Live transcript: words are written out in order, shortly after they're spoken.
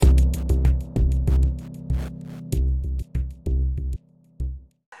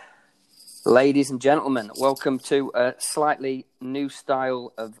Ladies and gentlemen, welcome to a slightly new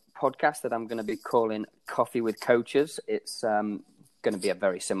style of podcast that I'm going to be calling Coffee with Coaches. It's going to be a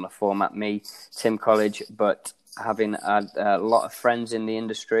very similar format, me, Tim College, but having a lot of friends in the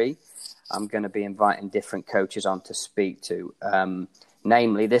industry, I'm going to be inviting different coaches on to speak to.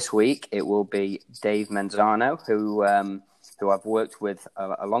 Namely, this week, it will be Dave Menzano, who I've worked with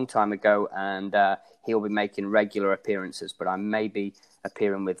a long time ago, and he'll be making regular appearances, but I may be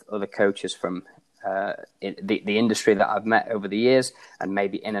appearing with other coaches from the industry that I've met over the years and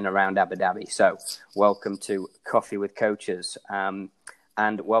maybe in and around Abu Dhabi. So welcome to Coffee with Coaches, and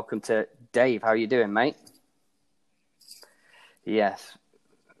welcome to Dave. How are you doing, mate? Yes.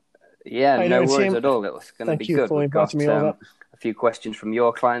 Yeah, no worries at all. It's going to be good. We've got a few questions from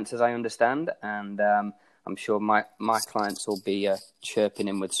your clients, as I understand, and I'm sure my clients will be chirping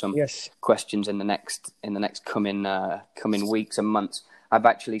in with some questions in the next coming weeks and months. I've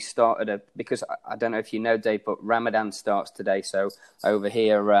actually started because I don't know if you know, Dave, but Ramadan starts today. So over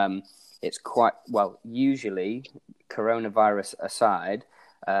here, it's quite well. Usually, coronavirus aside,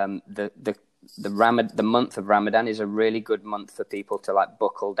 the month of Ramadan is a really good month for people to like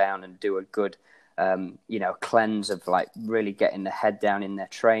buckle down and do a good cleanse of like really getting their head down in their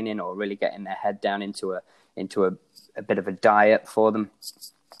training or really getting their head down into a bit of a diet for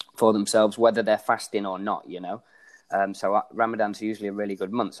themselves, whether they're fasting or not, So Ramadan's usually a really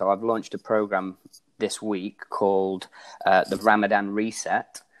good month. So I've launched a program this week called the Ramadan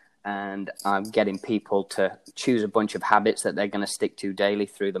Reset, and I'm getting people to choose a bunch of habits that they're going to stick to daily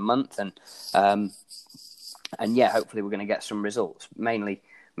through the month, and hopefully we're going to get some results, mainly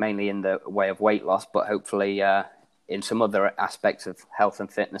in the way of weight loss, but hopefully in some other aspects of health and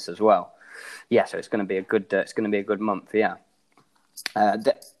fitness as well. Yeah, so it's going to be a good month. Yeah. I've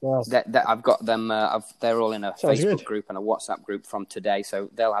got them. They're all in a Facebook group and a WhatsApp group from today, so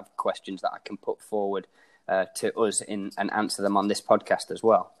they'll have questions that I can put forward to us and answer them on this podcast as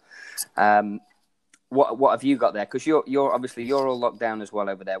well. What have you got there? Because you're obviously you're all locked down as well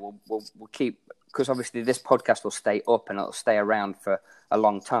over there. We'll keep, because obviously this podcast will stay up and it'll stay around for a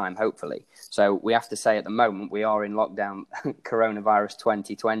long time, hopefully. So we have to say at the moment we are in lockdown, coronavirus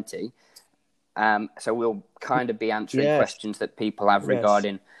 2020. So we'll kind of be answering questions that people have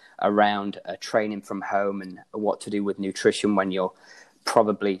regarding around training from home and what to do with nutrition when you're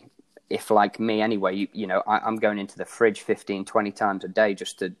probably, if like me anyway, I'm going into the fridge 15, 20 times a day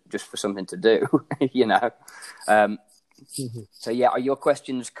just for something to do, So yeah, are your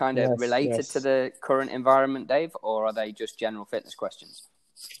questions kind of related to the current environment, Dave, or are they just general fitness questions?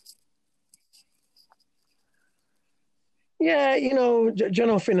 Yeah,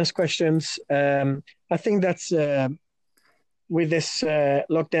 general fitness questions. I think that's with this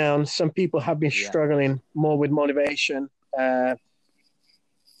lockdown, some people have been struggling more with motivation,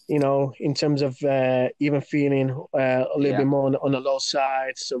 in terms of even feeling a little bit more on the low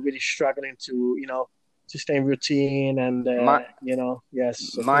side. So really struggling to stay in routine and,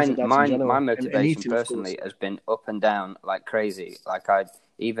 So my motivation personally has been up and down like crazy. Like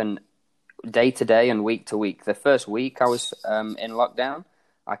even day to day and week to week. The first week I was in lockdown,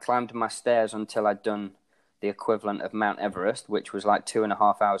 I climbed my stairs until I'd done the equivalent of Mount Everest, which was like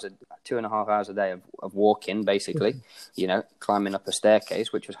 2.5 hours a day of walking, basically, climbing up a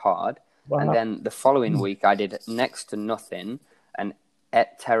staircase, which was hard. Wow. And then the following week I did next to nothing and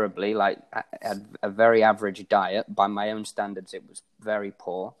ate terribly. Like I had a very average diet. By my own standards, it was very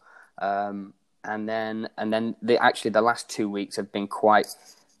poor. And then the last 2 weeks have been quite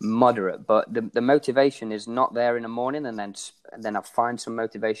moderate, but the motivation is not there in the morning, and then I find some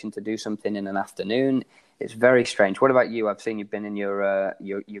motivation to do something in an afternoon. It's very strange. What about you? I've seen you've been in your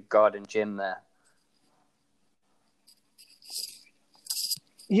garden gym there.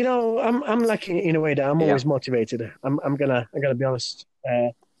 I'm lucky in a way that I'm always motivated. I'm gonna be honest.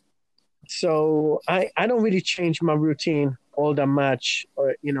 So I don't really change my routine all that much,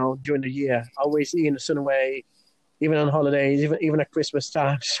 during the year. I always eat in a certain way, even on holidays, even at Christmas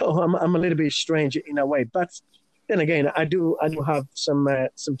time. So I'm a little bit strange in a way. But then again, I do have some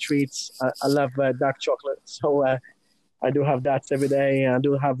treats. I love dark chocolate, so I do have that every day. I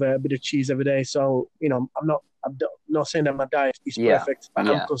do have a bit of cheese every day. So I'm not saying that my diet is perfect, but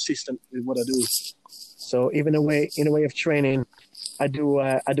I'm consistent with what I do. So even in a way of training, I do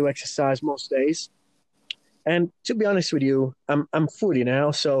exercise most days. And to be honest with you, I'm 40 now,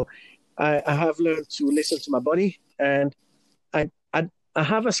 so I have learned to listen to my body, and I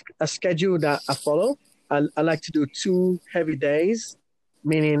have a schedule that I follow. I like to do 2 heavy days,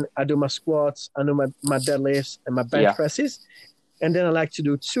 meaning I do my squats, I do my deadlifts and my bench presses. And then I like to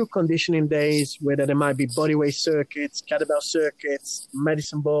do 2 conditioning days, whether there might be bodyweight circuits, kettlebell circuits,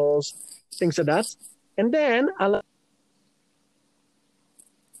 medicine balls, things like that. And then I like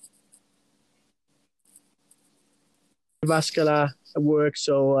vascular work,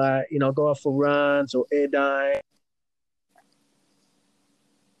 so go out for runs or air dive.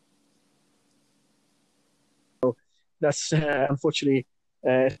 So that's unfortunately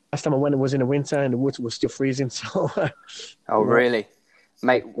last time I went it was in the winter and the water was still freezing. So really,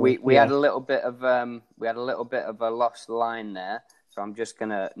 mate, we had a little bit of a lost line there. So I'm just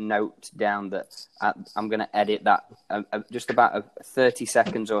going to note down that I'm going to edit that. Just about 30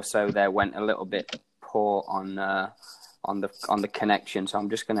 seconds or so there went a little bit poor on the connection. So I'm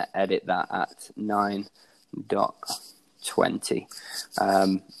just going to edit that at 9:20.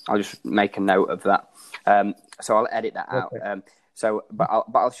 I'll just make a note of that. So I'll edit that out. Okay.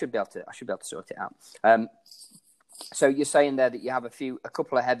 I should be able to sort it out. So you're saying there that you have a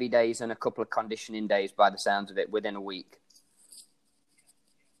couple of heavy days and a couple of conditioning days, by the sounds of it, within a week.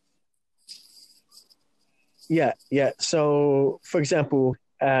 Yeah. So, for example,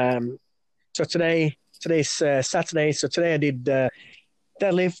 so today's Saturday. So today I did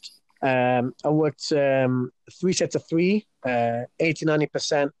deadlift. I worked 3 sets of 3,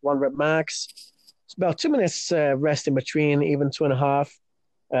 80-90%, 1 rep max. It's about 2 minutes rest in between, even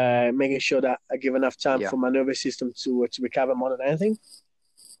 2.5, making sure that I give enough time for my nervous system to recover more than anything.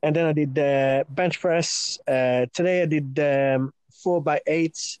 And then I did bench press. Today I did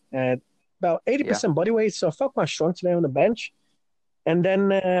 4x8. About 80% body weight, so I felt quite strong today on the bench. And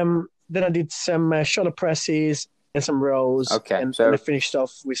then I did some shoulder presses and some rows. Okay, and I finished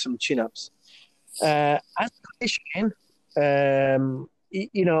off with some chin-ups. As conditioning, so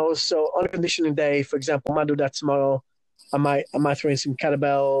on a conditioning day, for example, I might do that tomorrow. I might throw in some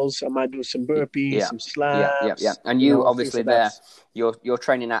kettlebells. I might do some burpees, some slabs. Yeah. And you obviously there, you're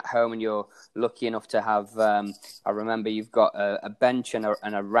training at home, and you're lucky enough to have. I remember you've got a bench and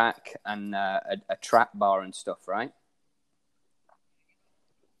a rack and a trap bar and stuff, right?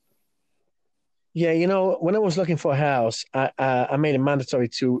 Yeah, when I was looking for a house, I made it mandatory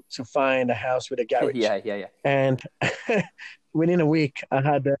to find a house with a garage. Yeah. And within a week, I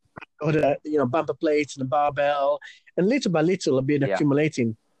had bumper plates and a barbell, and little by little, I've been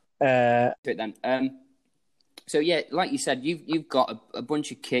accumulating. So yeah, like you said, you've got a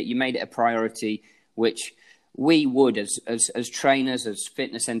bunch of kit. You made it a priority, which we would, as trainers, as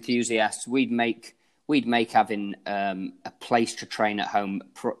fitness enthusiasts, we'd make having a place to train at home.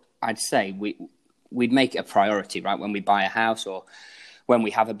 I'd say we'd make it a priority, right? When we buy a house or when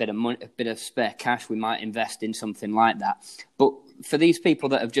we have a bit of money, a bit of spare cash, we might invest in something like that. But for these people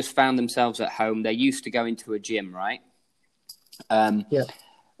that have just found themselves at home, they're used to going to a gym, right? And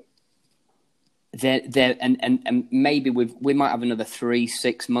maybe we might have another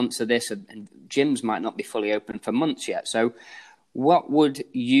 3-6 months of this, and gyms might not be fully open for months yet. So, what would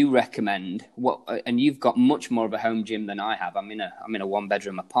you recommend? And you've got much more of a home gym than I have. I'm in a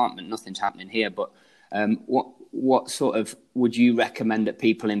 1-bedroom apartment. Nothing's happening here. But what sort of would you recommend that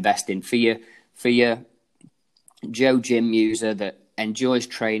people invest in for your Joe gym user that enjoys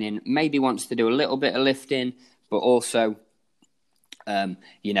training, maybe wants to do a little bit of lifting, but also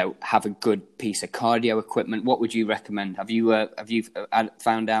have a good piece of cardio equipment? What would you recommend? Have you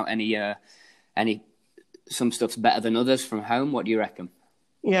found out any some stuff's better than others from home? What do you reckon?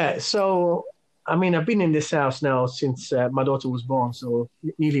 Yeah, so I've been in this house now since my daughter was born, so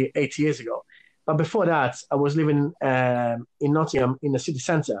nearly 8 years ago. But before that, I was living in Nottingham in the city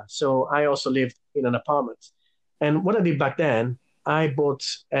centre. So I also lived in an apartment. And what I did back then, I bought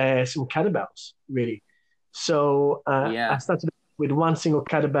some kettlebells, really. So I started with one single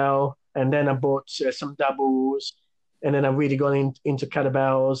kettlebell, and then I bought some doubles, and then I really got into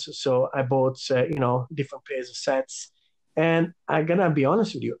kettlebells. So I bought, different pairs of sets. And I'm going to be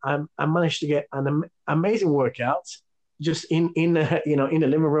honest with you, I managed to get an amazing workout just in the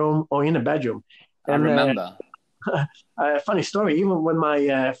living room or in the bedroom. And, I remember. A funny story, even when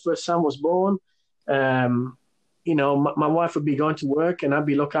my first son was born, my wife would be going to work and I'd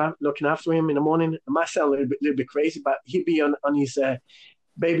be looking after him in the morning. It might sound a little bit crazy, but he'd be on his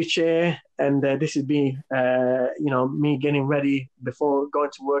baby chair, and this would be, me getting ready before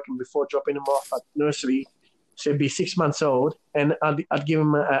going to work and before dropping him off at nursery. So he'd be 6 months old, and I'd give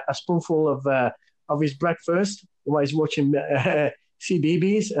him a spoonful of his breakfast while he's watching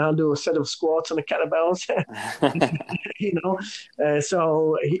CBeebies, and I'll do a set of squats on the kettlebells.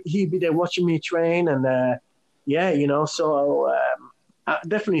 So he'd be there watching me train, and so I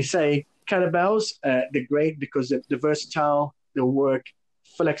definitely say kettlebells, they're great because they're versatile, they work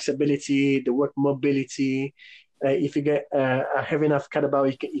flexibility, they work mobility. If you get a heavy enough kettlebell,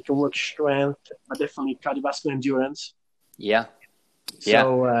 you can work strength, but definitely cardiovascular endurance. Yeah.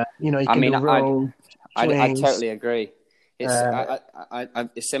 So, you can do row, I totally agree.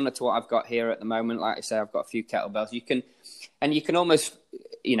 It's similar to what I've got here at the moment. Like I say, I've got a few kettlebells. You can almost,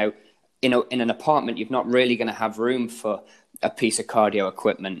 in an apartment, you're not really going to have room for a piece of cardio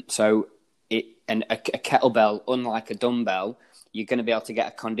equipment. So a kettlebell, unlike a dumbbell, you're going to be able to get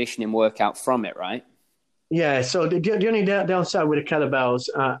a conditioning workout from it, right? Yeah. So the only downside with the kettlebells,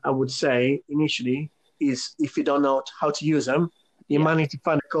 I would say initially, is if you don't know how to use them, you might need to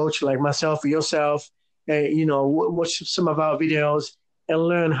find a coach like myself or yourself, watch some of our videos and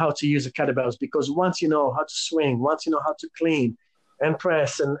learn how to use the kettlebells, because once you know how to swing, once you know how to clean and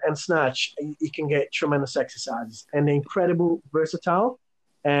press and snatch, you can get tremendous exercises, and they're incredible versatile.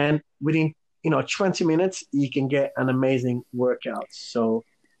 And within 20 minutes, you can get an amazing workout. So,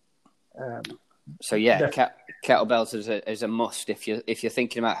 kettlebells is a must if you're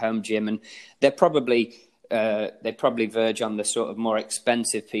thinking about home gym, and they probably verge on the sort of more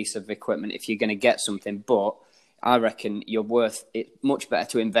expensive piece of equipment if you're going to get something. But I reckon you're worth it. Much better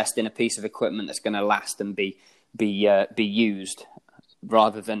to invest in a piece of equipment that's going to last and be used,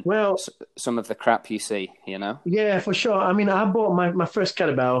 rather than some of the crap you see, Yeah, for sure. I mean, I bought my first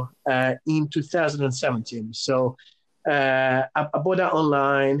kettlebell in 2017. So I bought that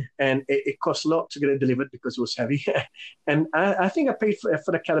online, and it cost a lot to get it delivered because it was heavy. And I think I paid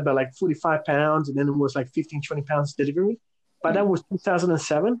for the kettlebell like £45, and then it was like £15-20 delivery. But that was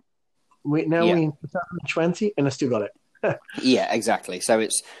 2007. We're in 2020, and I still got it. Yeah, exactly. So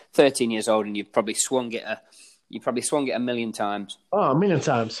it's 13 years old, and you've probably swung it a million times. Oh, a million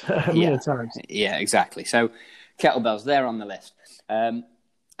times. a million times. Yeah, exactly. So kettlebells, they're on the list.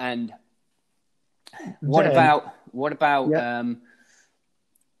 And what about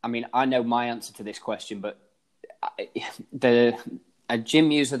I mean, I know my answer to this question, but a gym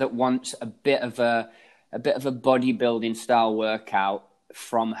user that wants a bit of a bodybuilding style workout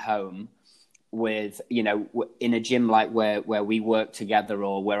from home, with in a gym like where we work together,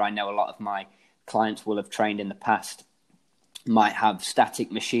 or where I know a lot of my clients will have trained in the past, might have static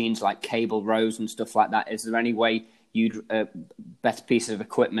machines like cable rows and stuff like that. Is there any way better piece of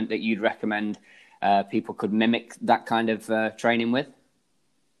equipment that you'd recommend people could mimic that kind of training with?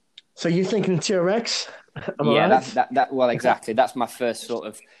 So you're thinking TRX? Well, exactly. That's my first sort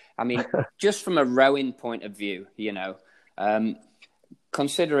of. I mean, just from a rowing point of view,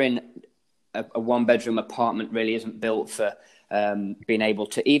 considering a one-bedroom apartment really isn't built for being able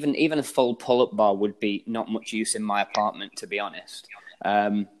to even a full pull-up bar would be not much use in my apartment, to be honest.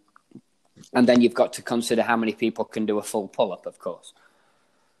 And then you've got to consider how many people can do a full pull-up, of course.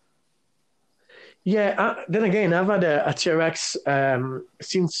 Yeah. Then again, I've had a TRX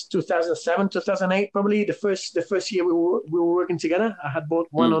since 2007, 2008, probably the first year we were working together. I had bought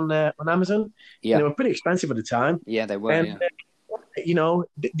one on Amazon. Yeah, they were pretty expensive at the time. Yeah, they were. And,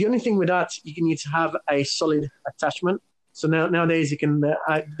 the only thing with that, you need to have a solid attachment. So nowadays you can.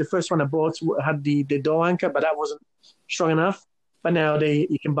 The first one I bought had the door anchor, but that wasn't strong enough. But now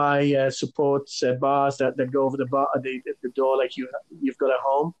you can buy support bars that go over the door like you've got at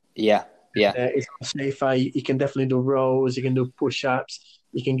home. Yeah. It's safe. You can definitely do rows. You can do push-ups.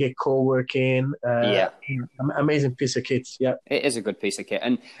 You can get core work in. Amazing piece of kit. Yeah, it is a good piece of kit.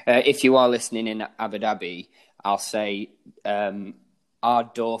 And if you are listening in Abu Dhabi, I'll say our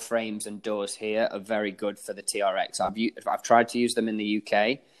door frames and doors here are very good for the TRX. I've tried to use them in the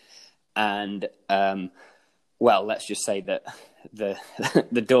UK, and let's just say that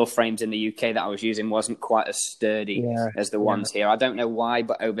the door frames in the UK that I was using wasn't quite as sturdy as the ones here. I don't know why,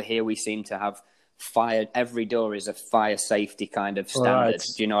 but over here we seem to have every door is a fire safety kind of standard. Right.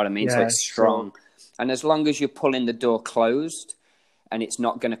 Do you know what I mean? So it's strong. Sure. And as long as you're pulling the door closed and it's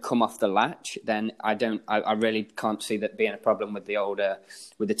not going to come off the latch, then I really can't see that being a problem with the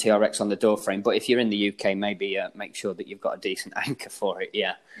with the TRX on the door frame. But if you're in the UK, maybe make sure that you've got a decent anchor for it.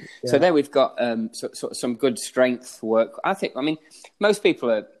 Yeah. So there we've got some good strength work. I mean, most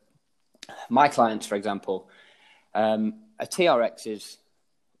people my clients, for example, a TRX is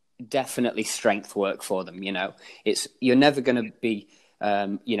definitely strength work for them. You're never going to be,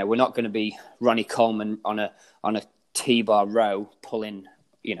 we're not going to be Ronnie Coleman on a T-bar row pulling,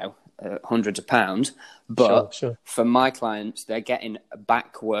 hundreds of pounds. But sure. For my clients, they're getting a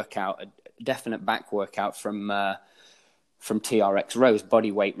definite back workout from TRX rows,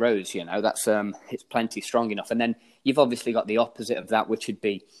 body weight rows. That's it's plenty strong enough. And then you've obviously got the opposite of that, which would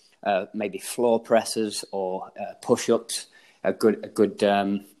be maybe floor presses or push-ups. A good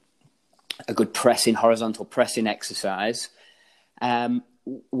horizontal pressing exercise.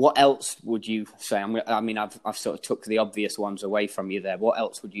 What else would you say? I've sort of took the obvious ones away from you there. What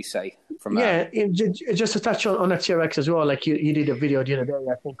else would you say From just to touch on that TRX as well, like you did a video the other day,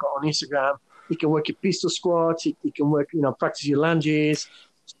 I think, on Instagram. You can work your pistol squats, you can work, practice your lunges,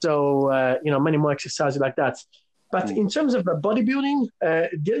 so many more exercises like that. But in terms of bodybuilding,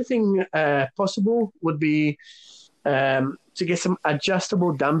 the other thing possible would be to get some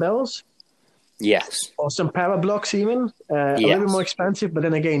adjustable dumbbells. Yes. Or some power blocks even. A little bit more expensive, but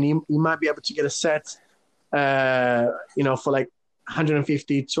then again, you might be able to get a set, for like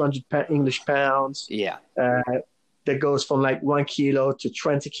 150, 200 English pounds. Yeah. That goes from like 1 kilo to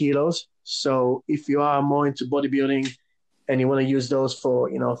 20 kilos. So if you are more into bodybuilding and you want to use those for,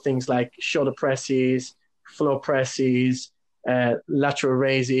 things like shoulder presses, floor presses, lateral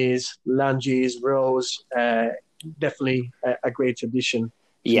raises, lunges, rows, definitely a great addition.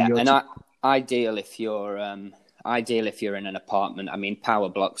 Yeah, and ideal if you're in an apartment. I mean, power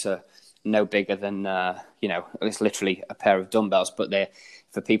blocks are no bigger than it's literally a pair of dumbbells, but they're,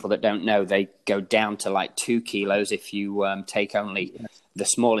 for people that don't know, they go down to like 2 kilos if you take only the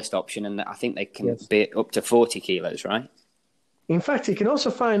smallest option, and I think they can be up to 40 kilos, right? In fact, you can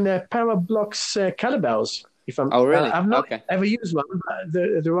also find power blocks kettlebells. Oh, really? I've not ever used one, but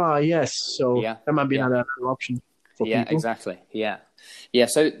there are, yes. So that might be another option for people. Exactly. Yeah.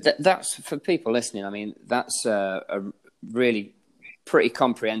 So that's for people listening. I mean, that's a really pretty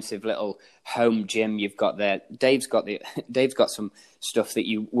comprehensive little home gym you've got there. Dave's got some stuff that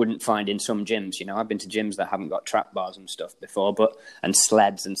you wouldn't find in some gyms. I've been to gyms that haven't got trap bars and stuff before, and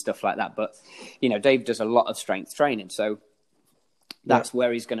sleds and stuff like that. But Dave does a lot of strength training, so that's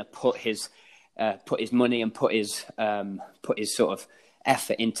where he's going to put his money and put his sort of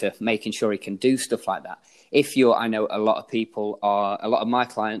effort into making sure he can do stuff like that. I know a lot of my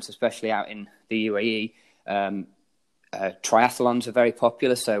clients, especially out in the UAE, triathlons are very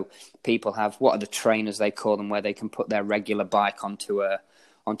popular. So people have, what are the trainers they call them, where they can put their regular bike onto a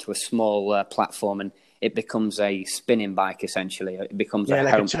small platform, and it becomes a spinning bike essentially. It becomes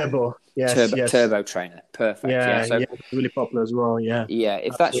a turbo, turbo trainer. Perfect. So it's really popular as well. Yeah. Yeah.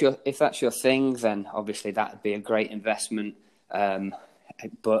 If that's your thing, then obviously that would be a great investment.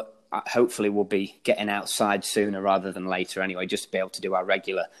 But hopefully we'll be getting outside sooner rather than later anyway, just to be able to do our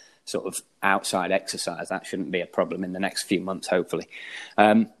regular sort of outside exercise. That shouldn't be a problem in the next few months, hopefully.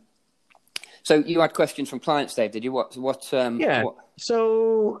 So you had questions from clients, Dave, did you? What?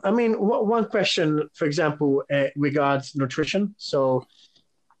 So, I mean, one question, for example, regards nutrition. So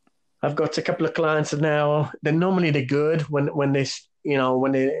I've got a couple of clients now. They're good when they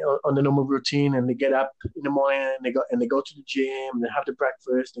on the normal routine, and they get up in the morning and they go to the gym, and they have the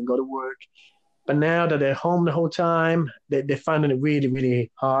breakfast and go to work. But now that they're home the whole time, they're finding it really, really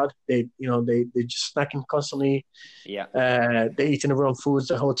hard. They're just snacking constantly. Yeah. They're eating the wrong foods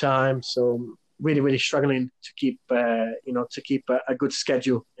the whole time. So really, really struggling to keep a good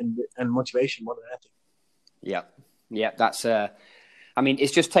schedule and motivation more than anything. Yeah. Yeah. That's I mean,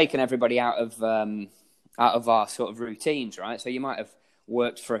 it's just taken everybody out of our sort of routines, right? So you might have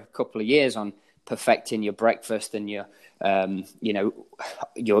worked for a couple of years on perfecting your breakfast and your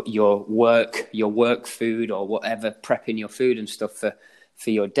work food or whatever, prepping your food and stuff for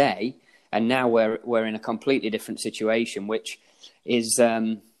your day. And now we're in a completely different situation, which is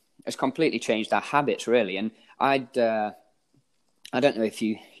has completely changed our habits, really. And I don't know if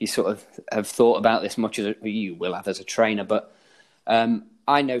you sort of have thought about this much as you will have as a trainer, but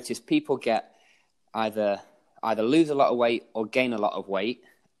I notice people get either lose a lot of weight or gain a lot of weight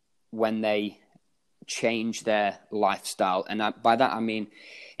when they change their lifestyle. And by that I mean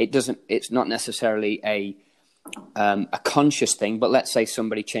it's not necessarily a conscious thing, but let's say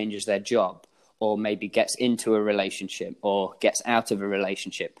somebody changes their job, or maybe gets into a relationship or gets out of a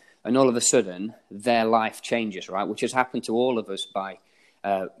relationship, and all of a sudden their life changes, right? Which has happened to all of us by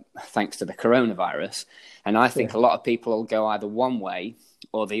thanks to the coronavirus. And I think a lot of people will go either one way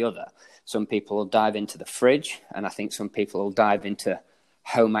or the other. Some people will dive into the fridge, and I think some people will dive into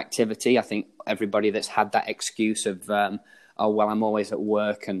home activity. I think everybody that's had that excuse of, I'm always at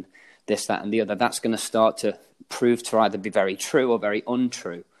work and this, that, and the other, that's going to start to prove to either be very true or very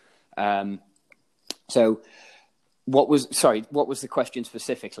untrue. So what was the question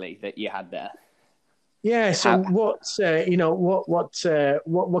specifically that you had there? Yeah. So what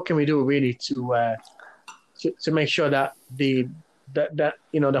can we do really to make sure that the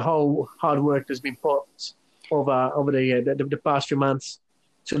whole hard work that's been put over the past few months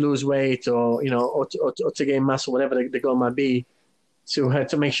to lose weight or to gain muscle, whatever the goal might be,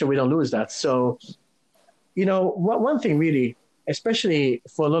 to make sure we don't lose that. So, one thing really, especially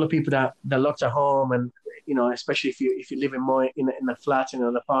for a lot of people that locked at home, and especially if you're living more in a flat, in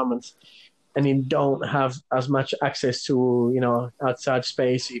an apartment, and you don't have as much access to, outside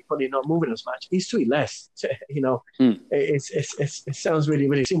space, you're probably not moving as much. It's to eat less. It sounds really,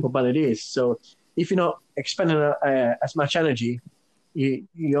 really simple, but it is. So if you're not expending as much energy, you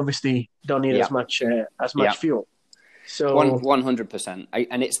obviously don't need as much fuel. So 100%.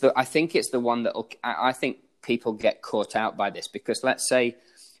 I think it's the one that I think people get caught out by this, because let's say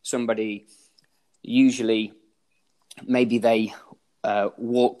somebody, usually maybe they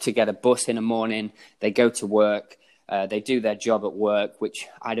walk to get a bus in the morning, they go to work, they do their job at work, which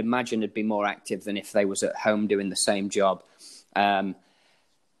I'd imagine would be more active than if they was at home doing the same job. And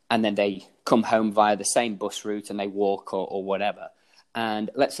then they come home via the same bus route and they walk or whatever. And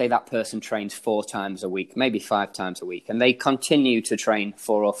let's say that person trains 4 times a week, maybe 5 times a week, and they continue to train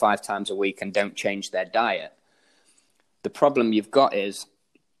 4 or 5 times a week and don't change their diet. The problem you've got is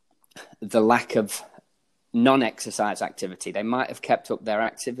the lack of non-exercise activity. They might have kept up their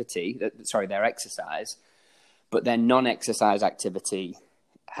exercise, but their non-exercise activity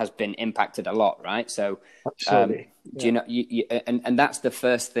has been impacted a lot, right? So, do you know? And that's the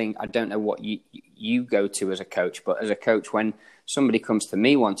first thing. I don't know what you go to as a coach, but as a coach, when somebody comes to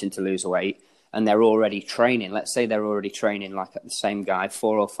me wanting to lose weight and they're already training, let's say they're already training like the same guy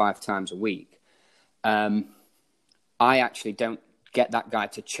 4 or 5 times a week, I actually don't get that guy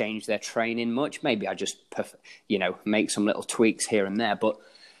to change their training much. Maybe I just, make some little tweaks here and there. But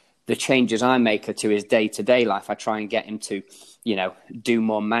the changes I make are to his day-to-day life. I try and get him to, do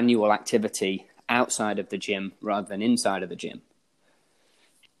more manual activity outside of the gym rather than inside of the gym.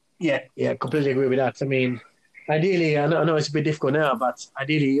 Yeah, completely agree with that. I mean, ideally, I know it's a bit difficult now, but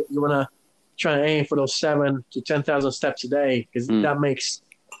ideally you want to try and aim for those 7,000 to 10,000 steps a day, because that makes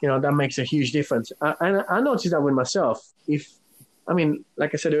a huge difference. I noticed that with myself.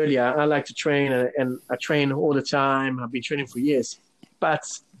 Like I said earlier, I like to train and I train all the time. I've been training for years. But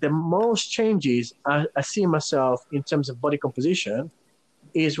the most changes I see myself in terms of body composition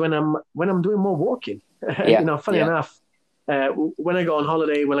is when I'm doing more walking. Yeah. Funny enough, when I go on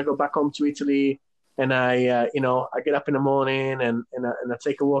holiday, when I go back home to Italy, and I get up in the morning and I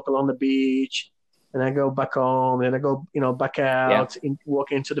take a walk along the beach, and I go back home, and I go, back out,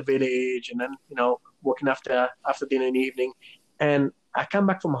 walking into the village, and then, walking after dinner in the evening. And I come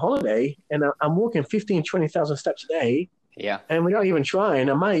back from a holiday and I'm walking 15,000, 20,000 steps a day. Yeah. And without even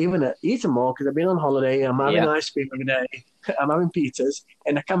trying, I might even eat more because I've been on holiday. I'm having ice cream every day. I'm having pizzas,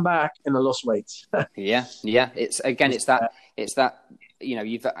 and I come back and I lost weight. Yeah. It's that,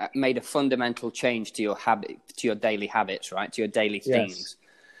 you've made a fundamental change to your habit, to your daily habits, right? To your daily things.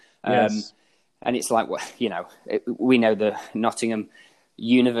 Yes. And it's like, we know the Nottingham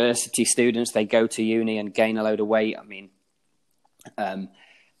University students, they go to uni and gain a load of weight. I mean,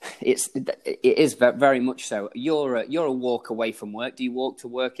 it is very much so. You're a walk away from work. Do you walk to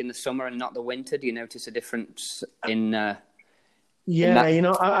work in the summer and not the winter? Do you notice a difference in? I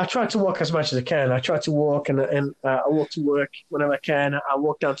try to walk as much as I can. I try to walk and I walk to work whenever I can. I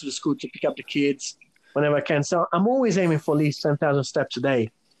walk down to the school to pick up the kids whenever I can. So I'm always aiming for at least 10,000 steps a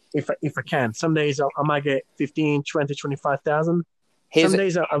day if I can. Some days I might get 15, 20, 25,000. Some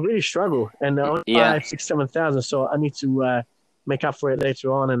days I really struggle and only 5, 6, 7,000. So I need to make up for it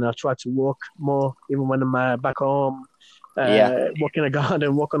later on, and I'll try to walk more even when I'm back home. Walk in the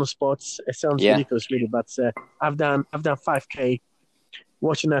garden, walk on the spots. It sounds ridiculous, really, but I've done 5K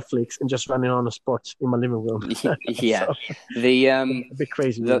watching Netflix and just running on the spot in my living room. So, a bit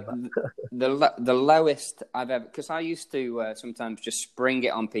crazy. The lowest I've ever, because I used to sometimes just spring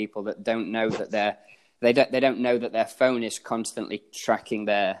it on people that don't know that they don't know that their phone is constantly tracking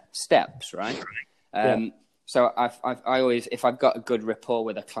their steps, right? So I always, if I've got a good rapport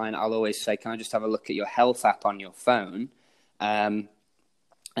with a client, I'll always say, "Can I just have a look at your health app on your phone, and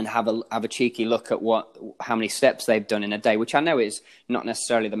have a cheeky look at how many steps they've done in a day?" Which I know is not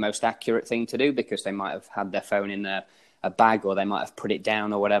necessarily the most accurate thing to do, because they might have had their phone in a bag, or they might have put it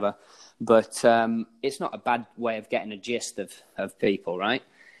down or whatever. But it's not a bad way of getting a gist of people, right?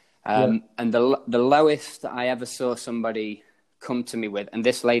 And the lowest I ever saw somebody come to me with, and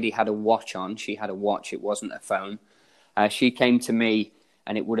this lady had a watch on. She had a watch. It wasn't a phone. She came to me,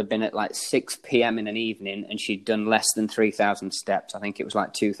 and it would have been at like 6 p.m. in an evening, and she'd done less than 3,000 steps. I think it was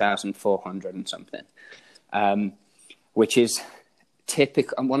like 2,400 and something, which is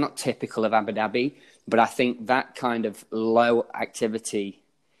typical. Well, not typical of Abu Dhabi, but I think that kind of low activity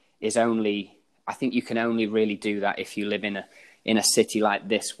is only. I think you can only really do that if you live in a city like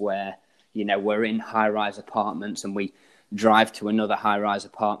this, where we're in high-rise apartments and we drive to another high-rise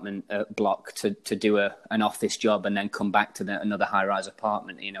apartment block to do an office job and then come back to another high-rise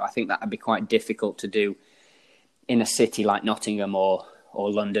apartment. I think that would be quite difficult to do in a city like Nottingham or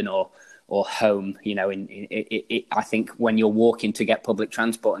London or or home. You know, I think when you're walking to get public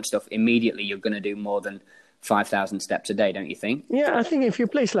transport and stuff, immediately you're going to do more than 5,000 steps a day, don't you think? Yeah, I think if you're a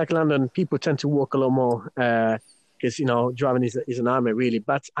place like London, people tend to walk a lot more because, driving is an army, really.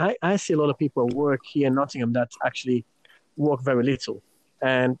 But I see a lot of people work here in Nottingham that actually walk very little.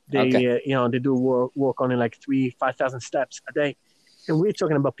 And they, they do walk only like 5,000 steps a day. And we're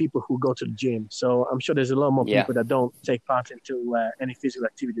talking about people who go to the gym. So I'm sure there's a lot more people that don't take part into any physical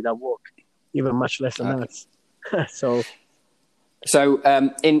activity that walk, even much less than that. So,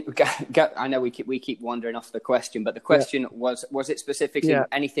 I know we keep wandering off the question, but the question was it specifically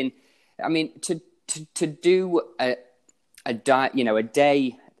anything? I mean, to do a diet, a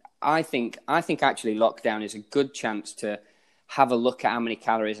day. I think actually lockdown is a good chance to have a look at how many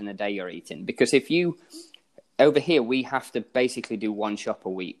calories in a day you're eating, because over here we have to basically do one shop a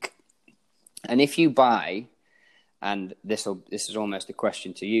week, and if you buy, and this is almost a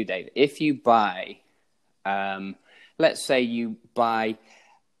question to you, Dave, if you buy. Let's say you buy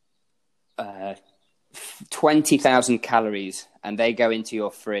 20,000 calories and they go into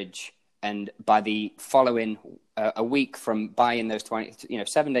your fridge, and by the following a week from buying those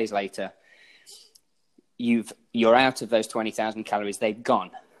 7 days later, you're out of those 20,000 calories. They've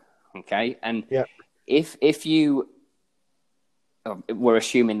gone. Okay. And if you we're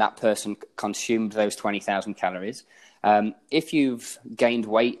assuming that person consumed those 20,000 calories, if you've gained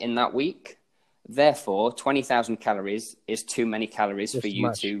weight in that week, therefore, 20,000 calories is too many calories for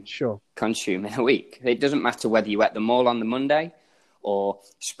you to consume in a week. It doesn't matter whether you ate them all on the Monday or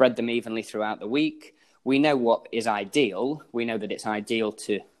spread them evenly throughout the week. We know what is ideal. We know that it's ideal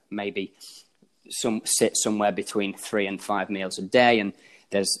to maybe sit somewhere between 3 and 5 meals a day, and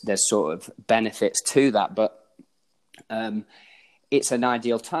there's sort of benefits to that. But it's an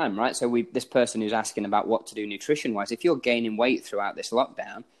ideal time, right? So this person who's asking about what to do nutrition-wise, if you're gaining weight throughout this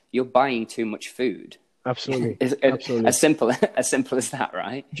lockdown, you're buying too much food. Absolutely. Absolutely. As simple as that,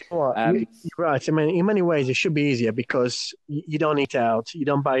 right? You know what? You're right. I mean, in many ways, it should be easier because you don't eat out, you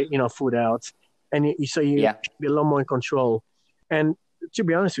don't buy, food out, and so you be a lot more in control. And to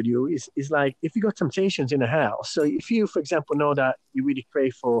be honest with you, it's like if you got temptations in the house. So if you, for example, know that you really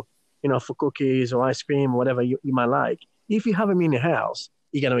crave for, for cookies or ice cream or whatever you might like, if you have them in the house,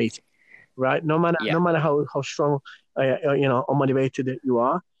 you're gonna eat it, right? No matter how strong, or motivated you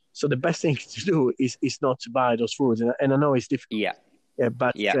are. So the best thing to do is not to buy those foods. And I know it's difficult.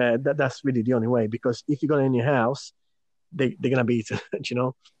 But that's really the only way, because if you got it in your house, they're going to be eaten,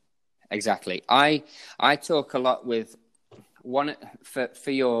 Exactly. I talk a lot with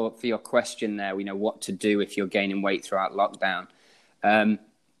for your question there, what to do if you're gaining weight throughout lockdown. I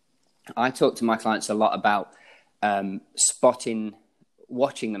talk to my clients a lot about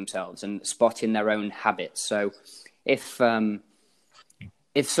watching themselves and spotting their own habits. So if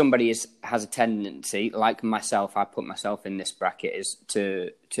somebody has a tendency, like myself, I put myself in this bracket, is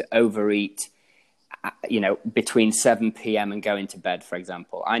to overeat, between 7 p.m. and going to bed, for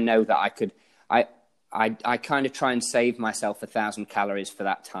example. I know that I kind of try and save myself 1,000 calories for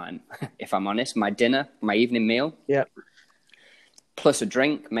that time, if I'm honest. My dinner, my evening meal, plus a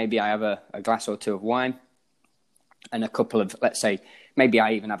drink. Maybe I have a glass or two of wine and a couple of, let's say, maybe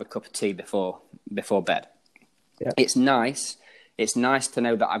I even have a cup of tea before bed. It's nice. It's nice to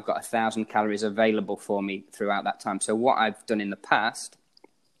know that I've got 1,000 calories available for me throughout that time. So what I've done in the past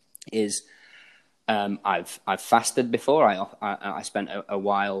is I've fasted before. I spent a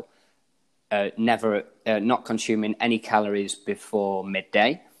while never not consuming any calories before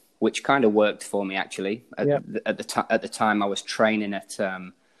midday, which kind of worked for me actually. At the time I was training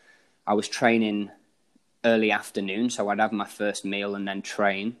early afternoon, so I'd have my first meal and then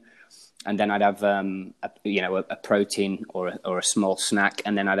train. And then I'd have a protein or a small snack,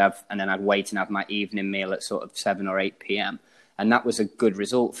 and then I'd wait and have my evening meal at sort of 7 or 8 p.m. And that was a good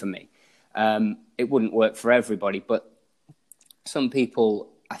result for me. It wouldn't work for everybody, but some people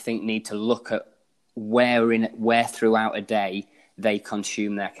I think need to look at where throughout a day they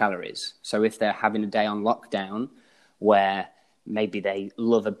consume their calories. So if they're having a day on lockdown where maybe they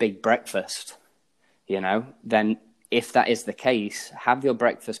love a big breakfast, then if that is the case, have your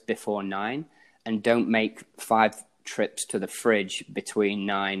breakfast before 9 and don't make 5 trips to the fridge between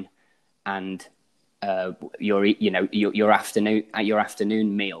 9 and your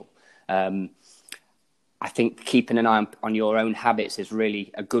afternoon meal. I think keeping an eye on your own habits is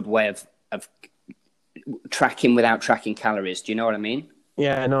really a good way of tracking without tracking calories. Do you know what I mean?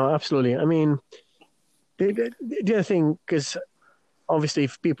 Yeah, no, absolutely. I mean, the other thing, because obviously,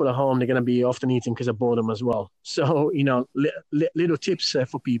 if people are home, they're going to be often eating because of boredom as well. So, little tips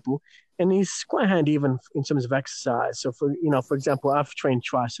for people. And it's quite handy even in terms of exercise. So, for example, I've trained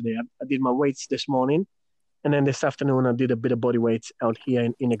twice today. I did my weights this morning. And then this afternoon, I did a bit of body weight out here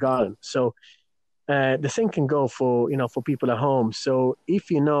in the garden. So the same can go for people at home. So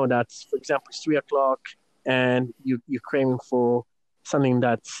if you know that, for example, it's 3:00 and you're craving for something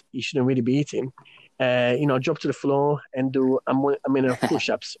that you shouldn't really be eating, drop to the floor and do a minute of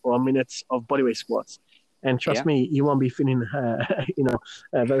push-ups or a minute of bodyweight squats. And trust me, you won't be feeling,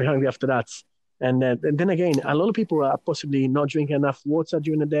 very hungry after that. And then again, a lot of people are possibly not drinking enough water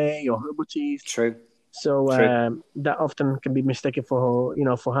during the day or herbal teas. True. So that often can be mistaken for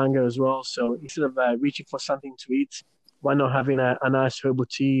hunger as well. So instead of reaching for something to eat, why not having a nice herbal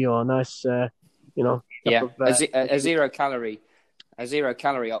tea or a nice, a zero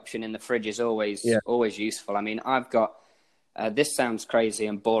calorie option in the fridge is always useful. I mean, I've got this sounds crazy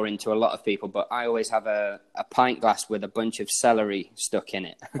and boring to a lot of people, but I always have a pint glass with a bunch of celery stuck in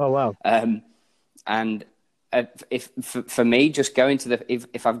it. Oh wow! And for me, just going to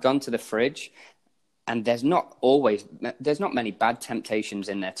if I've gone to the fridge. And there's not many bad temptations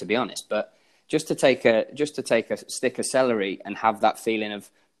in there, to be honest. But just to take a stick of celery and have that feeling of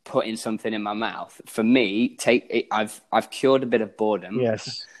putting something in my mouth, for me, I've cured a bit of boredom.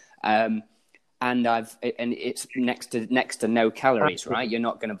 Yes. And it's next to no calories, Absolutely. Right? You're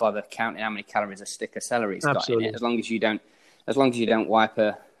not going to bother counting how many calories a stick of celery's Absolutely. got in it, as long as you don't wipe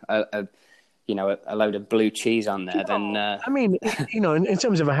a load of blue cheese on there, then... I mean, in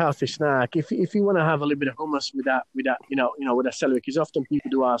terms of a healthy snack, if you want to have a little bit of hummus with that, with a celery, because often people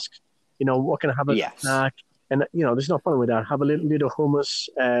do ask, what can I have as a snack? And, there's no problem with that. Have a little hummus,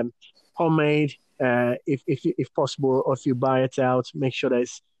 homemade, if possible, or if you buy it out, make sure that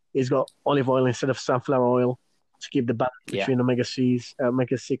it's got olive oil instead of sunflower oil to keep the balance between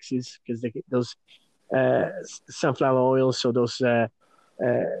omega-6s, because those sunflower oils, so those...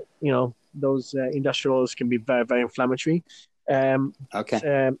 those industrial oils can be very, very inflammatory. Then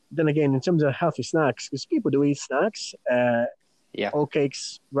again, in terms of healthy snacks, because people do eat snacks, oat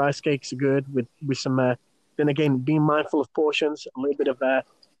cakes, rice cakes are good with some. Then again, being mindful of portions, a little bit of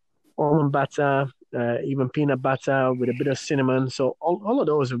almond butter, even peanut butter with a bit of cinnamon. So all of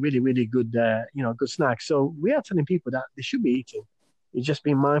those are really, really good, good snacks. So we are telling people that they should be eating. You just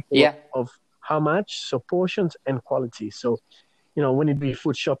be mindful of how much, so portions and quality. So. When you do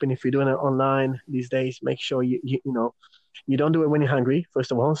food shopping, if you're doing it online these days, make sure you don't do it when you're hungry, first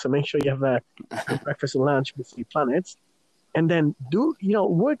of all. So make sure you have a breakfast and lunch before you plan it. And then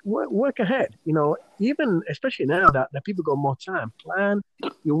work ahead, even especially now that people got more time, plan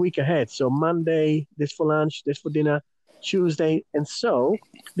your week ahead. So Monday, this for lunch, this for dinner, Tuesday. And so,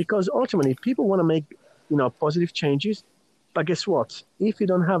 because ultimately people want to make, positive changes. But guess what? If you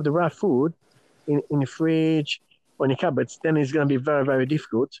don't have the right food in the fridge, on your cupboards, then it's going to be very, very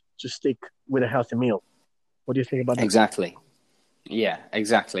difficult to stick with a healthy meal. What do you think about that? Exactly. Yeah,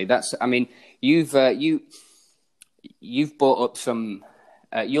 exactly. You've brought up some.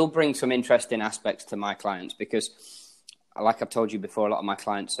 You'll bring some interesting aspects to my clients because, like I've told you before, a lot of my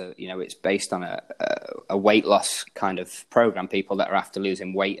clients are, it's based on a weight loss kind of program. People that are after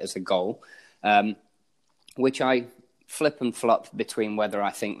losing weight as a goal, which I flip and flop between whether I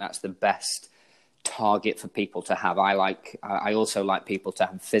think that's the best target for people to have. I also like people to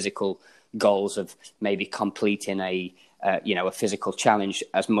have physical goals of maybe completing a physical challenge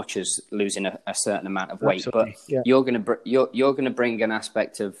as much as losing a certain amount of weight. Absolutely. But you're going to bring an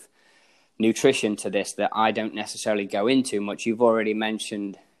aspect of nutrition to this that I don't necessarily go into much. You've already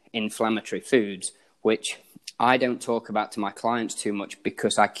mentioned inflammatory foods, which I don't talk about to my clients too much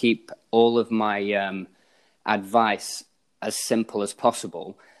because I keep all of my advice as simple as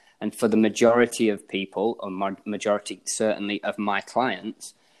possible. And for the majority of people, or majority certainly of my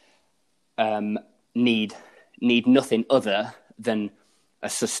clients, need nothing other than a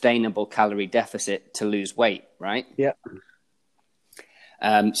sustainable calorie deficit to lose weight, right? Yeah.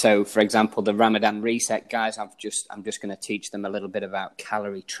 So, for example, the Ramadan Reset guys, I'm just going to teach them a little bit about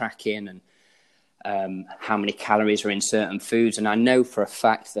calorie tracking and how many calories are in certain foods. And I know for a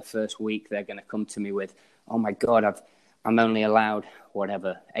fact the first week they're going to come to me with, "Oh my God, I'm only allowed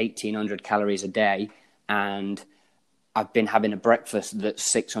 1,800 calories a day, and I've been having a breakfast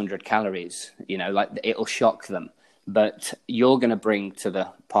that's 600 calories." It'll shock them. But you're going to bring to the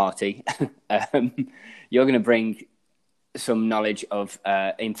party, you're going to bring some knowledge of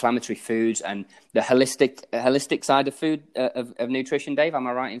inflammatory foods and the holistic side of food of nutrition. Dave, am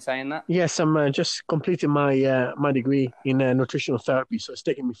I right in saying that? Yes, I'm just completing my degree in nutritional therapy, so it's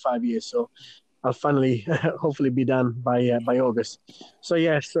taken me 5 years. So I'll finally hopefully be done by August. So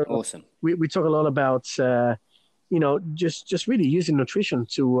so awesome. We talk a lot about just really using nutrition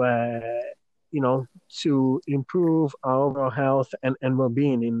to to improve our overall health and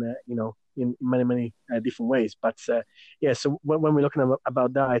well-being in many different ways. But so when we're looking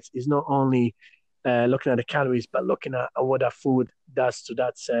about diets, it's not only looking at the calories, but looking at what that food does to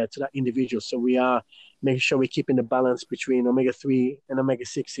that individual. So we are making sure we're keeping the balance between omega-3 and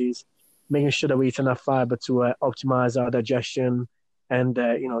omega-6s, making sure that we eat enough fiber to optimize our digestion and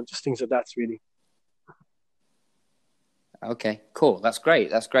just things like that, really. Okay, cool. That's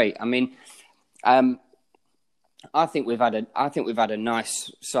great. I mean, I think we've had a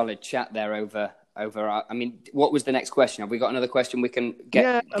nice, solid chat there over. I mean, what was the next question? Have we got another question we can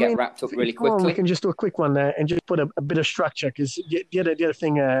get wrapped up really quickly? We can just do a quick one there and just put a bit of structure, because the other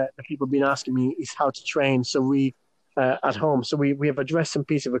thing that people have been asking me is how to train. So we at home, so we have addressed some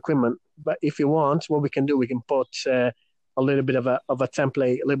piece of equipment, but if you want, what we can do, we can put a little bit of a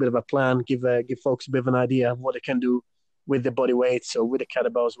template, a little bit of a plan, give folks a bit of an idea of what they can do with the body weights or with the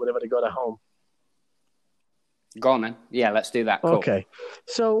kettlebells, whatever they got at home. Go on, man. Yeah, let's do that. Cool. Okay.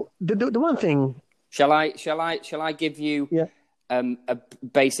 So the one thing. Shall I give you a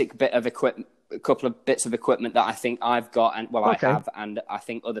basic bit of equipment, a couple of bits of equipment that I think I've got, and I have, and I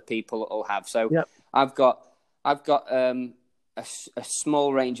think other people will have. So I've got a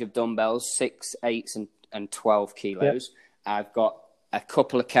small range of dumbbells, 6, 8, and 12 kilos. Yep. I've got a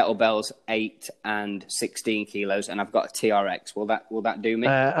couple of kettlebells, 8 and 16 kilos, and I've got a TRX. Will that do me?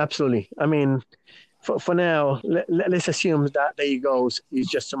 Absolutely. I mean, for now, let's assume that there you goes is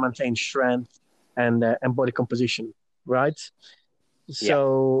just to maintain strength and body composition, right?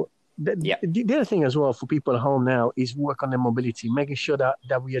 So the other thing as well for people at home now is work on their mobility, making sure that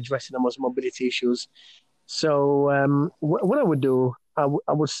we're addressing the most mobility issues. So what I would do, I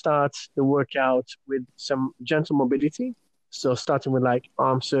would start the workout with some gentle mobility. So starting with like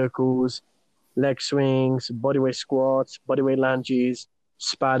arm circles, leg swings, bodyweight squats, bodyweight lunges,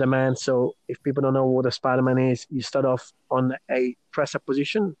 Spider-Man. So if people don't know what a Spider-Man is, you start off on a press-up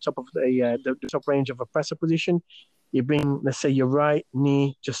position, top of the top range of a press-up position. You bring, let's say, your right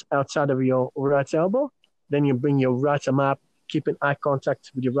knee just outside of your right elbow. Then you bring your right arm up, keeping eye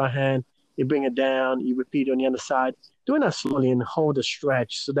contact with your right hand. You bring it down. You repeat on the other side. Doing that slowly and hold a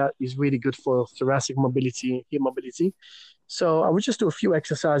stretch. So that is really good for thoracic mobility, hip mobility. So I would just do a few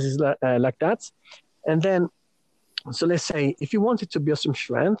exercises like that. And then, so let's say if you wanted to build some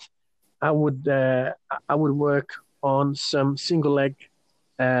strength, I would work on some single leg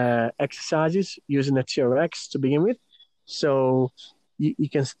exercises using a TRX to begin with. So you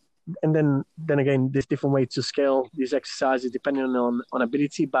can, and then again, there's different ways to scale these exercises depending on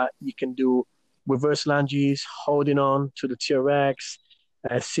ability, but you can do reverse lunges, holding on to the TRX,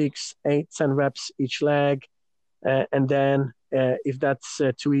 6, 8, 10 reps each leg. And then if that's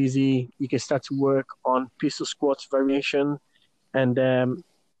too easy, you can start to work on pistol squats variation. And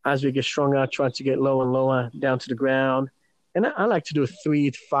as we get stronger, trying to get lower and lower down to the ground. And I like to do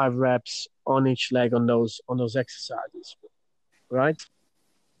 3 to 5 reps on each leg on those exercises, right?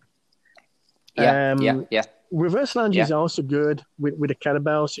 Yeah. Reverse lunges are also good with the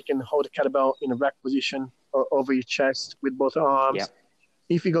kettlebell. So you can hold the kettlebell in a rack position or over your chest with both arms. Yeah.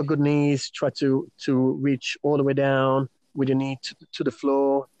 If you got good knees, try to reach all the way down with your knee to the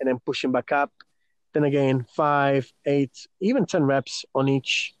floor and then pushing back up. Then again, 5, 8, even 10 reps on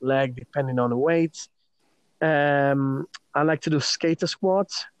each leg, depending on the weight. I like to do skater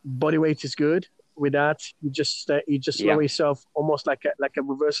squats. Body weight is good. With that, you just lower yourself almost like a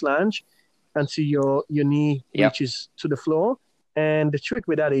reverse lunge until your knee reaches to the floor. And the trick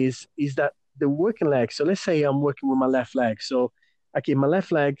with that is that the working leg. So let's say I'm working with my left leg. So I keep my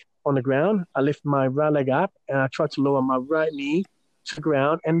left leg on the ground. I lift my right leg up and I try to lower my right knee to the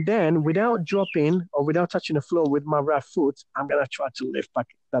ground. And then without dropping or without touching the floor with my right foot, I'm going to try to lift back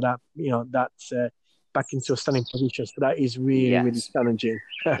that up, that's back into a standing position. So that is really, really challenging.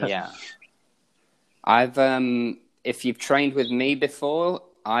 Yeah. I've, if you've trained with me before,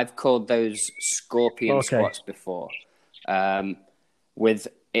 I've called those scorpion squats before. With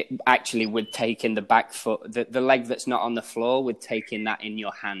taking the back foot, the leg that's not on the floor, with taking that in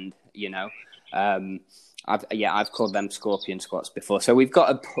your hand, I've called them scorpion squats before. So we've got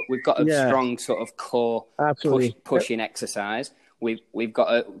a strong sort of core pushing exercise. We've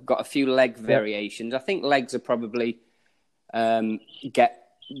got a few leg variations. I think legs are probably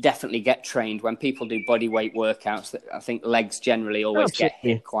definitely get trained when people do body weight workouts. I think legs generally always get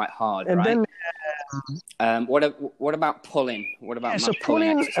hit quite hard, and right? Then, what about pulling? What about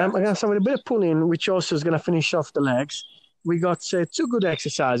pulling? I'm going to start with a bit of pulling, which also is going to finish off the legs. we got two good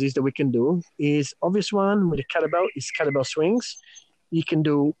exercises that we can do. Is obvious one with the kettlebell is kettlebell swings. You can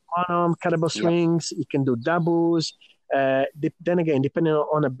do one-arm kettlebell swings. You can do doubles. Then again, depending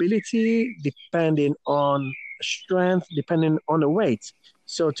on ability, depending on strength, depending on the weight.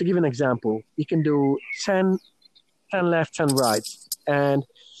 So to give an example, you can do 10 left, 10 right. And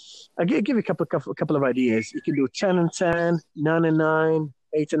I'll give you a couple of ideas. You can do 10 and 10, 9 and 9,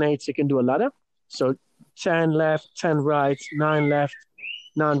 8 and 8. So you can do a ladder. So 10 left, 10 right, 9 left,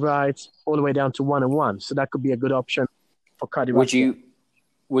 9 right, all the way down to 1 and 1. So that could be a good option for cardiovascular.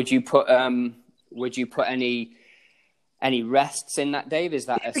 Would you put any rests in that, Dave? Is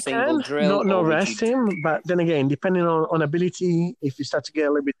that a single drill? No resting, but then again, depending on ability, if you start to get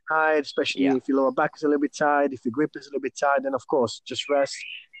a little bit tired, especially if your lower back is a little bit tired, if your grip is a little bit tired, then of course just rest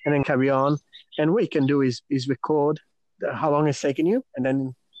and then carry on. And what you can do is record how long it's taking you, and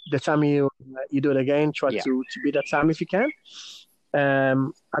then the time you do it again, try to beat that time if you can.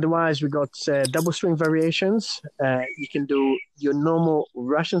 Otherwise, we got double swing variations. You can do your normal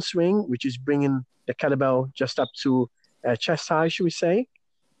Russian swing, which is bringing the kettlebell just up to chest high, should we say,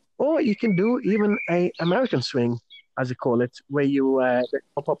 or you can do even a American swing, as they call it, where you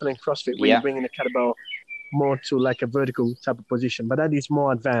popular in CrossFit, where you bring in the kettlebell more to like a vertical type of position, but that is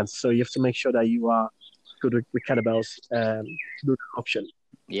more advanced. So you have to make sure that you are good with kettlebells to do the option.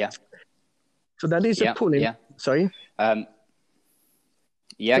 Yeah. So that is a pulling. Yeah. Sorry. So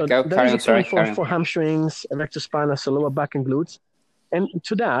go. Carry on. Sorry. For hamstrings, erector spinalis, so lower back and glutes. And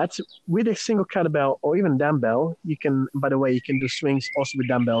to that, with a single kettlebell or even dumbbell, you can, by the way, you can do swings also with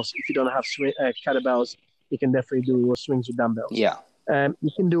dumbbells. If you don't have kettlebells, you can definitely do swings with dumbbells. Yeah.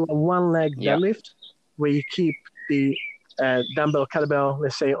 You can do a one-leg deadlift where you keep the dumbbell kettlebell,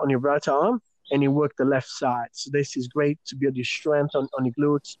 let's say, on your right arm, and you work the left side. So this is great to build your strength on your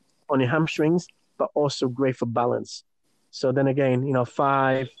glutes, on your hamstrings, but also great for balance. So then again,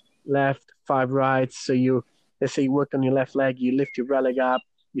 5 left, 5 right. So let's say you work on your left leg, you lift your right leg up,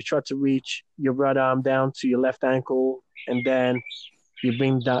 you try to reach your right arm down to your left ankle, and then you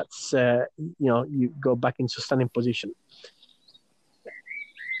bring that, you go back into standing position.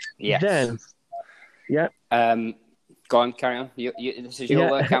 Yes. Then, go on, carry on. This is your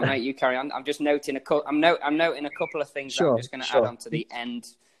workout, mate. You carry on. I'm just noting I'm noting a couple of things that I'm just going to add on to the end,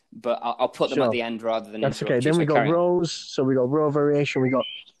 but I'll put them at the end rather than. That's okay. Then we got rows. So we got row variation. We got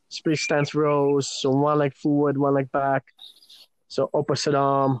split stance rows. So one leg forward, one leg back. So opposite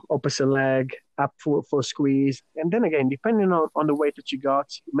arm, opposite leg, up for squeeze. And then again, depending on the weight that you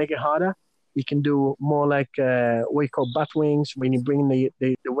got, make it harder. You can do more like what you call bat wings, when you bring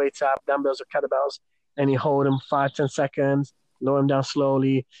the weights up, dumbbells or kettlebells, and you hold them 5-10 seconds, lower them down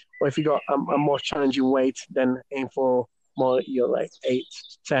slowly. Or if you got a more challenging weight, then aim for more, 8,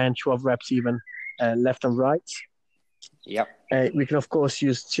 10, 12 reps even, left and right. Yep. We can, of course,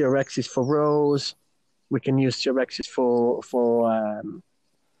 use TRXs for rows. We can use TRXs for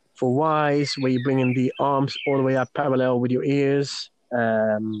Ys, where you bring in the arms all the way up parallel with your ears.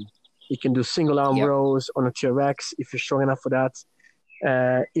 You can do single arm rows on a TRX if you're strong enough for that.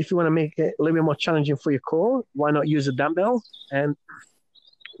 If you want to make it a little bit more challenging for your core, why not use a dumbbell and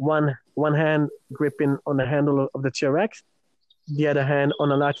one hand gripping on the handle of the TRX, the other hand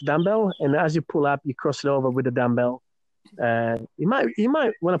on a light dumbbell, and as you pull up, you cross it over with the dumbbell. You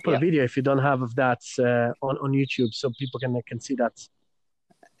might want to put a video if you don't have of that on YouTube, so people can see that.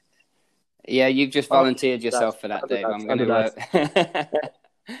 Yeah, you've just volunteered yourself for that, Dave. I'm going to.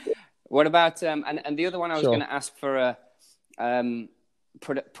 What about and the other one I was going to ask for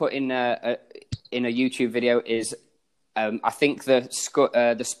put in a YouTube video is I think the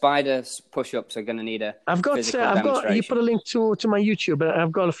spider push-ups are going to need a physical demonstration. You put a link to my YouTube, and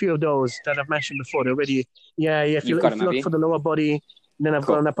I've got a few of those that I've mentioned before. They're already if you look for the lower body, then I've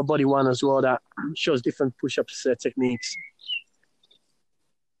got an upper body one as well that shows different push-ups techniques.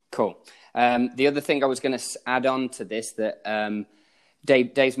 Cool. The other thing I was going to add on to this that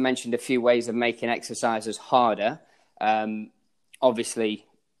Dave's mentioned a few ways of making exercises harder. Obviously,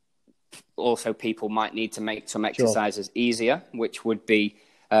 also people might need to make some exercises easier, which would be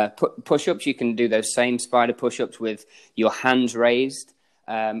push-ups. You can do those same spider push-ups with your hands raised.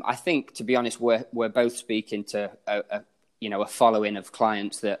 I think, to be honest, we're both speaking to a following of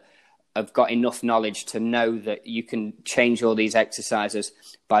clients that have got enough knowledge to know that you can change all these exercises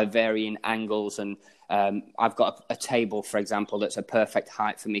by varying angles. And I've got a table, for example, that's a perfect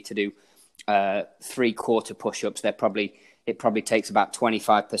height for me to do 3/4 push-ups. It probably takes about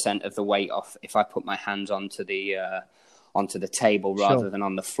 25% of the weight off if I put my hands onto the table rather than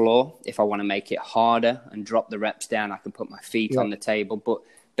on the floor. If I want to make it harder and drop the reps down, I can put my feet on the table. But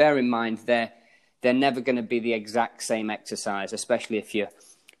bear in mind, they're never going to be the exact same exercise, especially if you're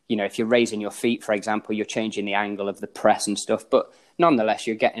raising your feet, for example, you're changing the angle of the press and stuff. But nonetheless,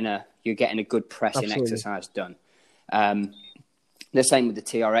 you're getting a good pressing exercise done. The same with the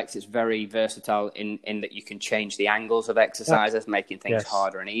TRX. It's very versatile in that you can change the angles of exercises, making things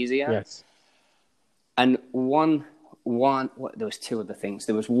harder and easier. Yes. And there was two other things.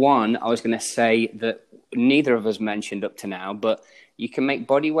 There was one I was going to say that neither of us mentioned up to now, but you can make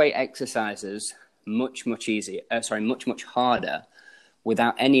bodyweight exercises much harder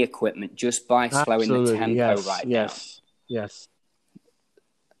without any equipment, just by slowing the tempo down. Yes.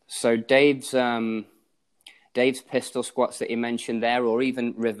 So Dave's pistol squats that you mentioned there, or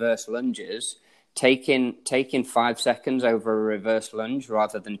even reverse lunges, taking 5 seconds over a reverse lunge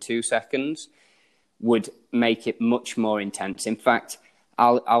rather than 2 seconds would make it much more intense. In fact,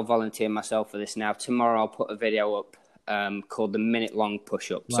 I'll volunteer myself for this now. Tomorrow I'll put a video up called the minute-long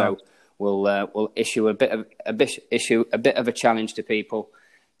push-up. Wow. So we'll issue a bit of a challenge to people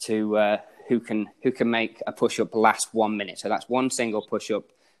to who can make a push-up last 1 minute. So that's one single push-up,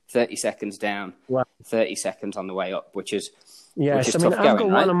 30 seconds down, 30 seconds on the way up, which is I've got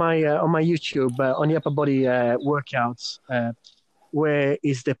one on my YouTube on the upper body workouts where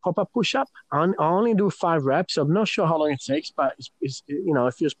is the pop-up push-up. I only do 5 reps. So I'm not sure how long it takes, but it's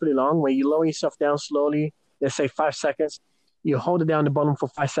it feels pretty long. Where you lower yourself down slowly, let's say 5 seconds, you hold it down the bottom for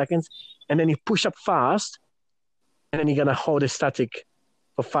 5 seconds, and then you push up fast, and then you're gonna hold it static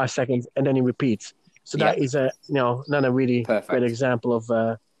for 5 seconds, and then you repeat. So that is another really great example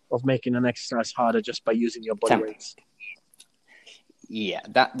of making an exercise harder just by using your body weights. Yeah,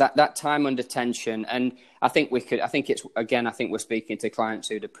 that time under tension, and I think we're speaking to clients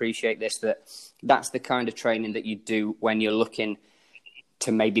who'd appreciate this, that's the kind of training that you do when you're looking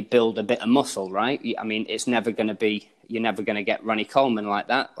to maybe build a bit of muscle, right? I mean, you're never going to get Ronnie Coleman like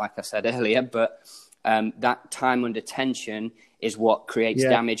that, like I said earlier, but that time under tension is what creates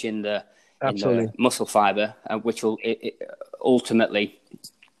damage in the muscle fiber, which will ultimately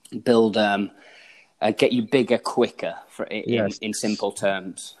build, get you bigger quicker in simple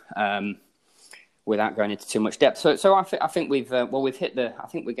terms, without going into too much depth. So I think we've hit I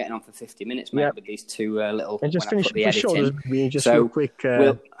think we're getting on for 50 minutes, mate, with these two little. And just finish the shoulders, just real quick.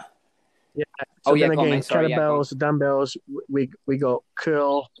 Kettlebells, dumbbells. We got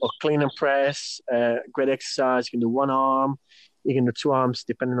curl or clean and press. Great exercise. You can do one arm. You can do 2 arms,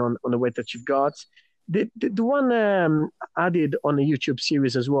 depending on the weight that you've got. The one I did on the YouTube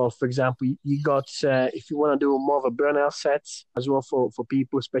series as well, for example, you got, if you want to do more of a burnout set as well for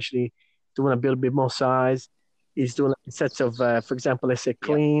people, especially if you want to build a bit more size, is doing sets of, for example, let's say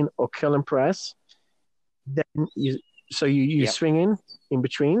clean or curl and press. Then you swing in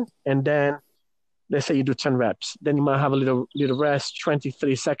between, and then let's say you do 10 reps. Then you might have a little rest, 20,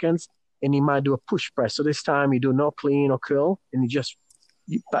 30 seconds, and you might do a push press. So this time you do no clean or curl, and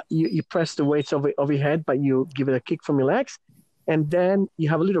you press the weights over your head, but you give it a kick from your legs, and then you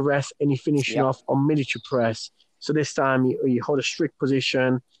have a little rest, and you finish off on military press. So this time you hold a strict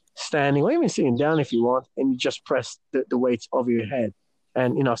position, standing or even sitting down if you want, and you just press the weights over your head,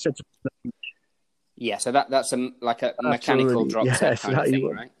 and so that's a mechanical drop set kind of thing,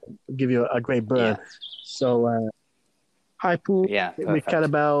 right? Give you a great burn. Yeah. So high pull with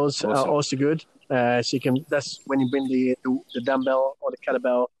kettlebells are also good. So you can. That's when you bring the dumbbell or the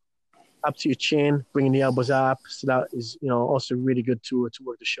kettlebell up to your chin, bringing the elbows up. So that is also really good to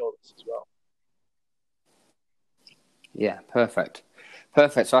work the shoulders as well. Yeah, perfect.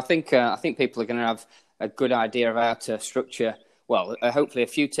 So I think people are going to have a good idea of how to structure. Well, hopefully a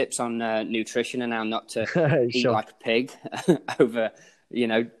few tips on nutrition and how not to eat like a pig over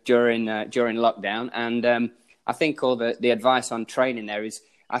during lockdown. And I think all the advice on training there is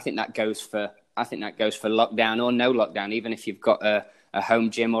I think that goes for lockdown or no lockdown, even if you've got a home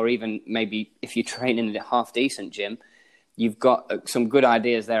gym, or even maybe if you're training in a half decent gym, you've got some good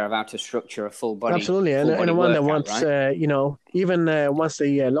ideas there of how to structure a full body. Absolutely, and the one that wants, right? Even once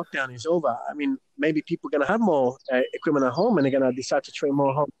the lockdown is over, I mean, maybe people are going to have more equipment at home, and they're going to decide to train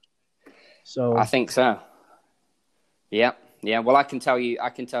more at home. So I think so. Yeah. Well, I can tell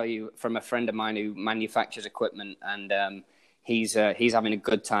you from a friend of mine who manufactures equipment, and he's having a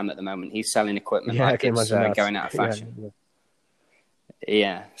good time at the moment. He's selling equipment like it's going out of fashion.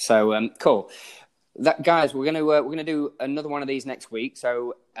 Yeah. So cool. Guys, we're gonna do another one of these next week.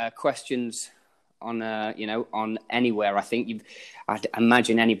 So questions on on anywhere. I think I'd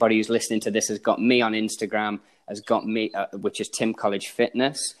imagine anybody who's listening to this has got me on Instagram, has got me, which is Tim College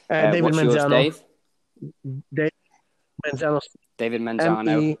Fitness. David what's Manzano. Yours, Dave? David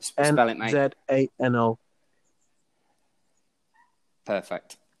Manzano. Spell it, mate. Manzano.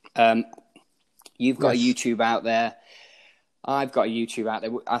 Perfect. You've got a YouTube out there. I've got a YouTube out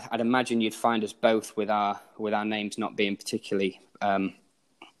there. I'd imagine you'd find us both with our names not being particularly, that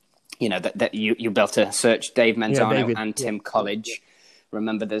you'll be able to search Dave Menzano and Tim College.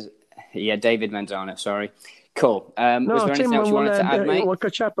 Remember, David Menzano. Sorry. Cool. Was there anything else you wanted to add, mate? We'll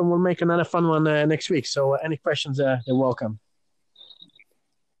catch up and we'll make another fun one next week. So any questions, they're welcome.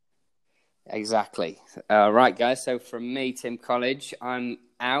 Exactly. Right, guys. So from me, Tim College, I'm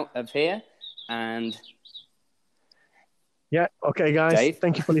out of here. And yeah, okay, guys. Dave?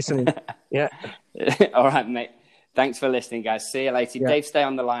 Thank you for listening. Yeah. All right, mate. Thanks for listening, guys. See you later. Yeah. Dave, stay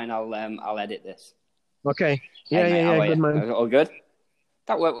on the line. I'll edit this. Okay. Yeah, good man. All good.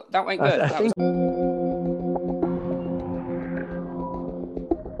 That went good.